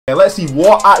And let's see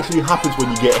what actually happens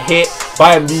when you get hit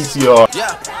by a meteor.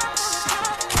 Yeah.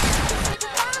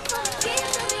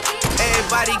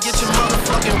 Everybody get your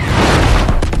motherfucking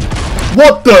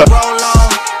What the? roll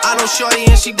on. I know shorty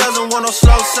and she doesn't want no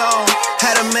slow song.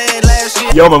 Had a man last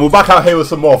year. Yo man, we're back out here with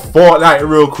some more Fortnite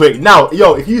real quick. Now,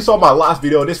 yo, if you saw my last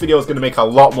video, this video is going to make a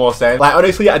lot more sense. Like,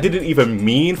 honestly, I didn't even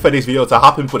mean for this video to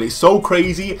happen, but it's so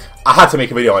crazy, I had to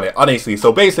make a video on it, honestly.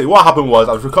 So basically, what happened was,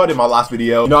 I was recording my last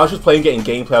video. You know, I was just playing, getting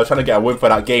gameplay. I was trying to get a win for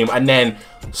that game, and then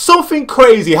something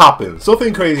crazy happens.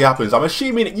 Something crazy happens. I'm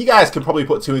assuming you guys can probably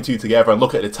put 2 and 2 together and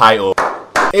look at the title.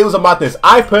 It was a madness.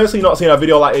 I've personally not seen a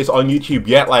video like this on YouTube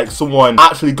yet, like someone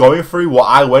actually going through what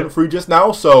I went through just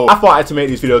now. So I thought I had to make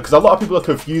this video because a lot of people are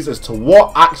confused as to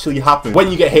what actually happens when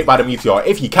you get hit by the meteor.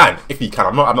 If you can.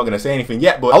 I'm not going to say anything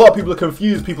yet, but a lot of people are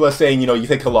confused. People are saying, you know, you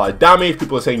take a lot of damage.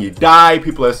 People are saying you die.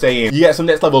 People are saying you get some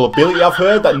next level ability, I've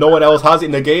heard, that no one else has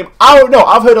in the game. I don't know.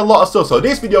 I've heard a lot of stuff. So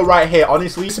this video right here,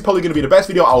 honestly, this is probably going to be the best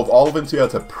video out of all of them to be able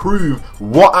to prove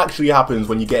what actually happens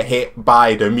when you get hit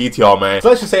by the meteor, man. So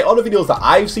let's just say all the videos that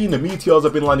I've seen, the meteors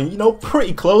have been landing, you know,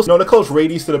 pretty close. You know, the close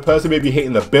radius to the person, maybe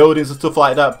hitting the buildings and stuff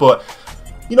like that. But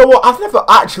you know what? I've never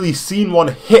actually seen one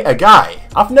hit a guy.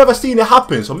 I've never seen it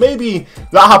happen. So maybe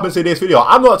that happens in this video.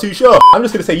 I'm not too sure. I'm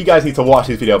just going to say you guys need to watch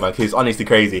this video, man, because it's honestly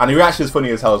crazy. And the reaction is funny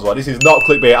as hell as well. This is not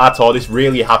clickbait at all. This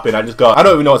really happened. I don't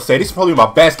even know what to say. This is probably my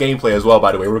best gameplay as well,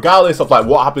 by the way. Regardless of like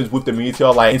what happens with the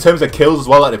meteor, like in terms of kills as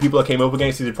well, like the people that came up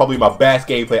against, this is probably my best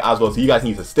gameplay as well. So you guys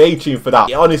need to stay tuned for that.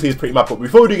 It honestly is pretty mad. But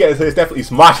before we do get into this, definitely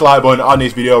smash the like button on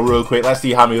this video real quick. Let's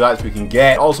see how many likes we can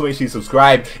get. Also make sure you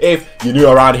subscribe if you're new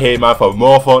around here, man, for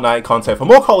more Fortnite content, for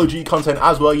more Call of Duty content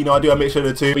as well. You know, I do a mixture of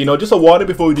the two. But you know, just a warning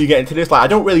before we do get into this, like I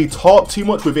don't really talk too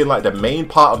much within like the main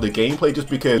part of the gameplay, just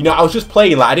because, you know, I was just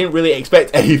playing, like I didn't really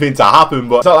expect anything to happen.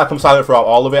 But it's not like I'm silent throughout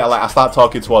all of it. Like I start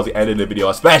talking towards the end of the video,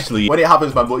 especially when it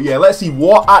happens, man. But yeah, let's see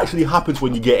what actually happens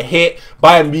when you get hit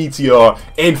by a meteor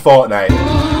in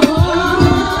Fortnite.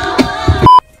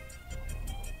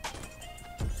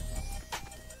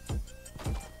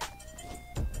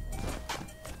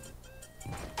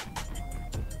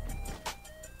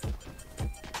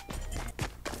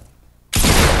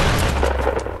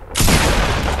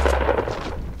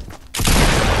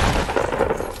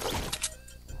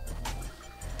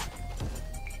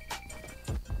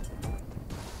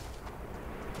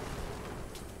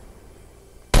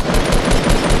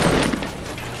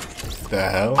 The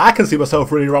hell? I can see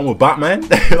myself running around with Batman,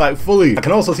 like fully. I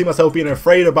can also see myself being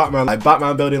afraid of Batman, like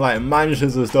Batman building like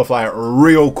mansions and stuff like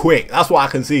real quick. That's what I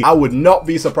can see. I would not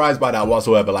be surprised by that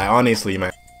whatsoever, like honestly,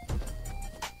 man.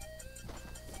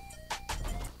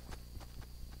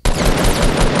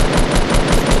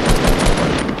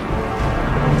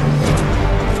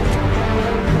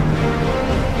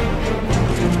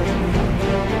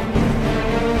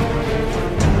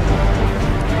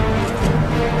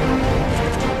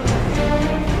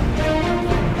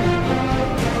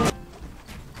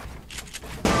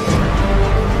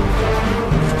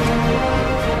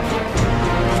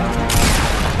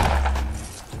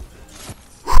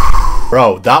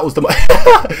 Bro, that was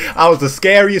that was the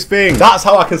scariest thing. That's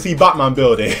how I can see Batman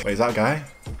building. Wait, is that guy?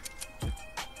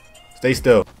 Stay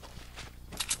still.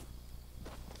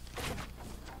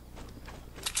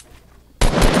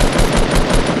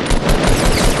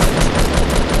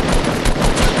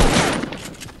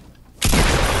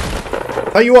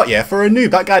 Tell you what, yeah, for a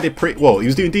noob, that guy did pretty well. He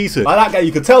was doing decent. Like that guy,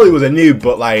 you could tell he was a noob,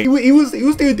 but like he was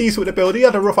doing decent with the build. He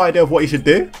had a rough idea of what he should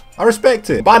do. I respect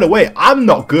it. By the way, I'm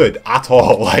not good at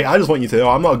all. Like I just want you to know,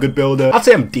 I'm not a good builder. I'd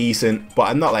say I'm decent, but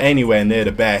I'm not like anywhere near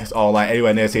the best or like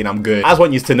anywhere near saying I'm good. I just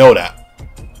want you to know that.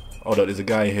 Hold on, there's a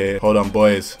guy here. Hold on,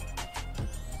 boys.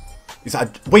 Is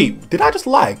that? Wait, did I just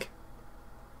lag?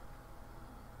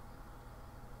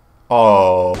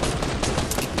 Oh.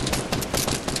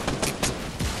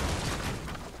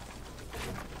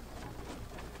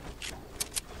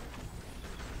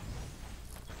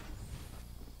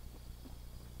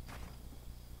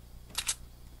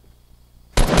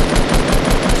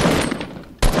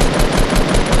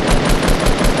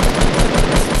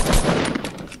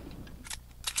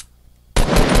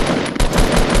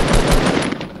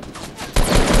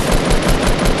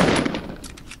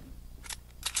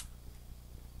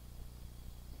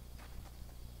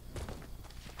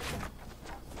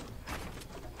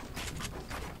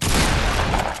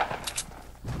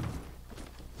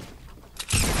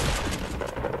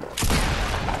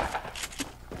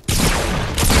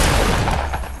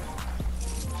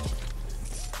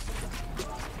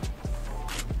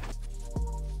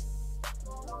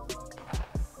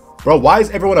 Bro, why is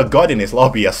everyone a god in this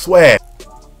lobby? I swear.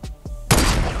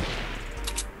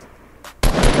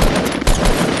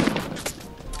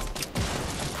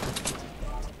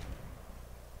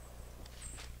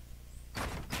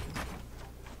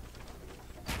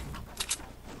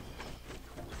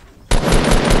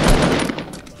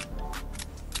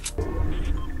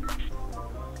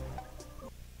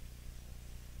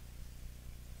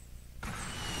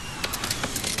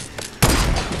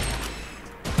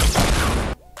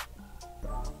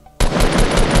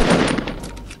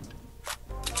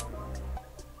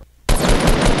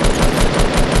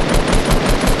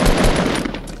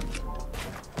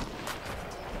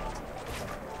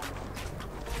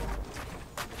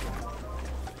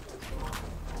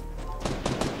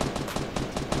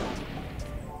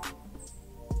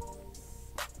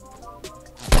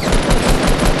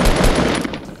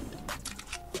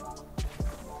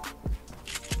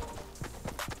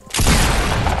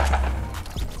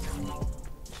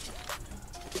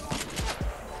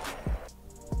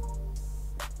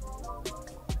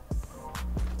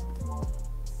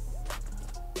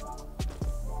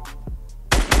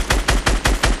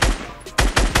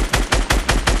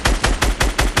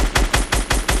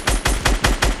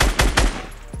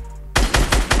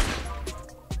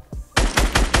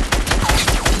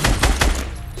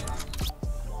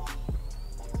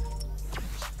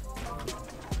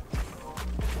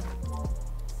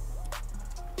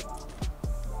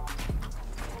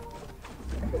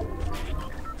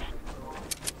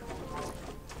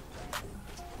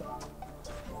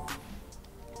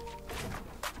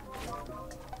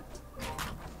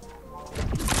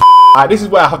 Alright, this is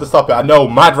where I have to stop it. I know,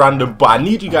 mad random, but I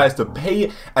need you guys to pay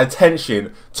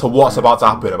attention to what's about to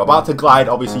happen. I'm about to glide,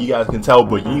 obviously you guys can tell,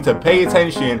 but you need to pay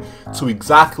attention to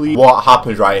exactly what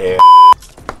happens right here.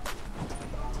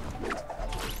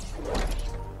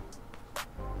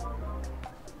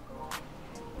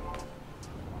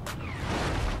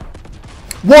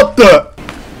 What the?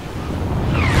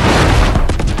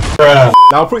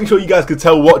 Now I'm pretty sure you guys could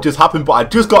tell what just happened, but I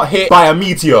just got hit by a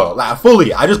meteor, like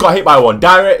fully. I just got hit by one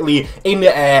directly in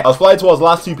the air. I was flying towards the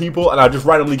last two people and I just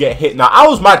randomly get hit. Now I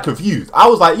was mad confused. I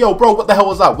was like, yo bro, what the hell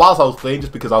was that? Whilst I was playing,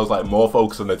 just because I was like more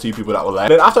focused on the two people that were there.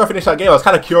 Then after I finished that game, I was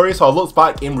kind of curious, so I looked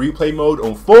back in replay mode.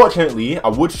 Unfortunately, I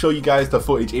would show you guys the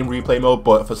footage in replay mode,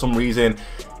 but for some reason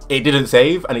it didn't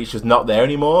save and it's just not there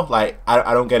anymore. Like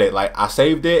I don't get it. Like I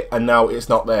saved it and now it's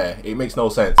not there. It makes no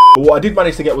sense. But what I did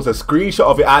manage to get was a screenshot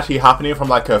of it actually happening from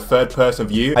like a third-person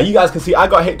view, and you guys can see I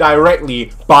got hit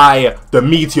directly by the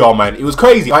meteor, man. It was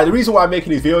crazy. Like the reason why I'm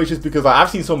making this video is just because like, I've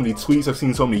seen so many tweets, I've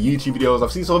seen so many YouTube videos,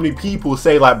 I've seen so many people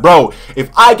say like, bro, if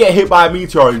I get hit by a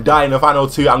meteor and die in the final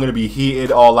 2, I'm gonna be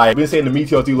heated, or like I've been saying the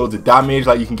meteors do loads of damage,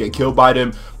 like you can get killed by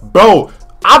them. Bro,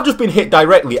 I've just been hit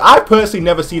directly. I've personally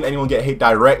never seen anyone get hit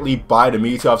directly by the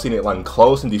meteor. I've seen it land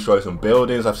close and destroy some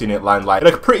buildings. I've seen it land like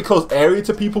in a pretty close area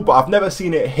to people, but I've never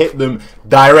seen it hit them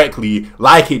directly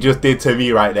like it just did to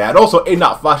me right there. And also in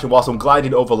that fashion whilst I'm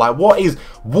gliding over, like what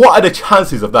are the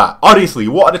chances of that? Honestly,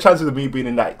 what are the chances of me being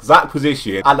in that exact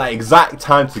position at that exact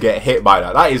time to get hit by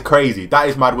that? That is crazy. That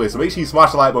is mad weird. So make sure you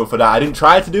smash the like button for that. I didn't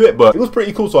try to do it, but it was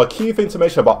pretty cool. So a key thing to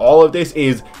mention about all of this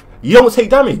is you don't take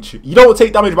damage. You don't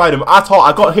take damage by them at all.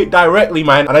 I got hit directly,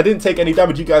 man, and I didn't take any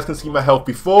damage. You guys can see my health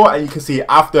before and you can see it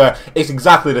after. It's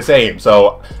exactly the same.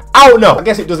 So I don't know. I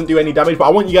guess it doesn't do any damage, but I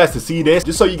want you guys to see this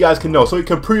just so you guys can know, so you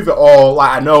can prove it all.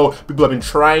 Like I know people have been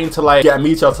trying to like get a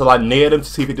meteor to like near them to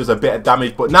see if it does a bit of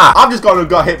damage, but nah, I've just gone and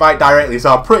got hit by it directly.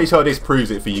 So I'm pretty sure this proves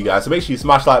it for you guys. So make sure you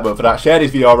smash the like button for that. Share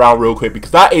this video around real quick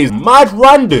because that is mad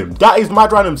random. That is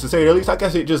mad random to say the least. I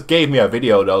guess it just gave me a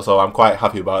video though, so I'm quite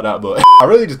happy about that. But I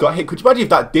really just got hit. Could you imagine if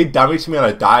that did damage to me and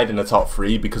I died in the top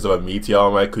 3 because of a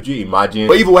meteor, man? Could you imagine?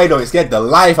 But either way though, it scared the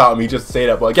life out of me just to say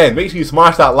that. But again, make sure you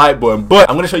smash that like button. But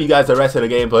I'm going to show you guys the rest of the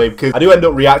gameplay because I do end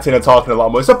up reacting and talking a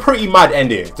lot more. It's a pretty mad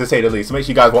ending to say the least, so make sure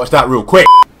you guys watch that real quick.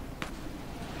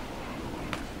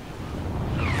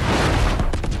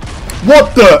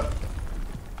 What the?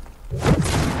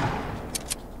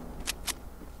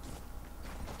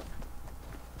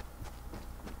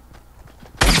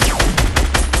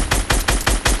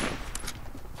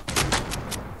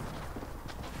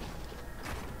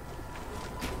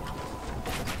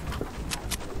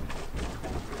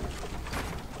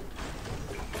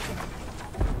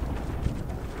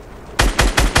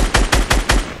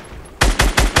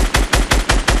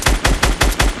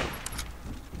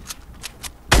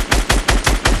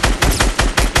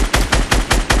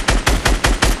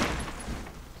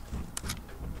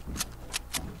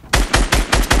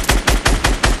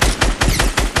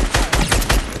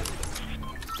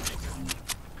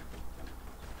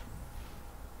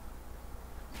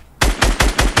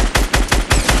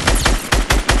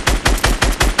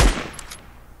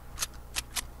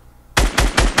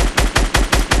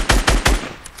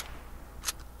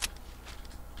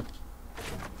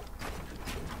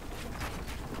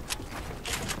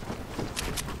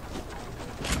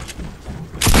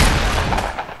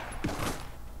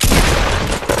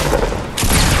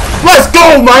 Let's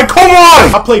go, man, come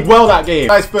on! I played well that game.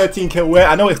 Nice 13 kill win.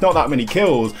 I know it's not that many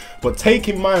kills, but take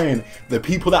in mind the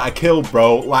people that I killed,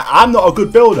 bro. Like, I'm not a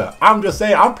good builder. I'm just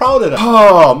saying, I'm proud of that.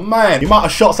 Oh, man. The amount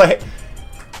of shots I hit.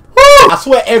 Woo! I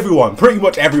swear everyone, pretty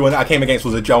much everyone that I came against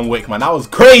was a John Wick, man. That was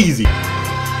crazy.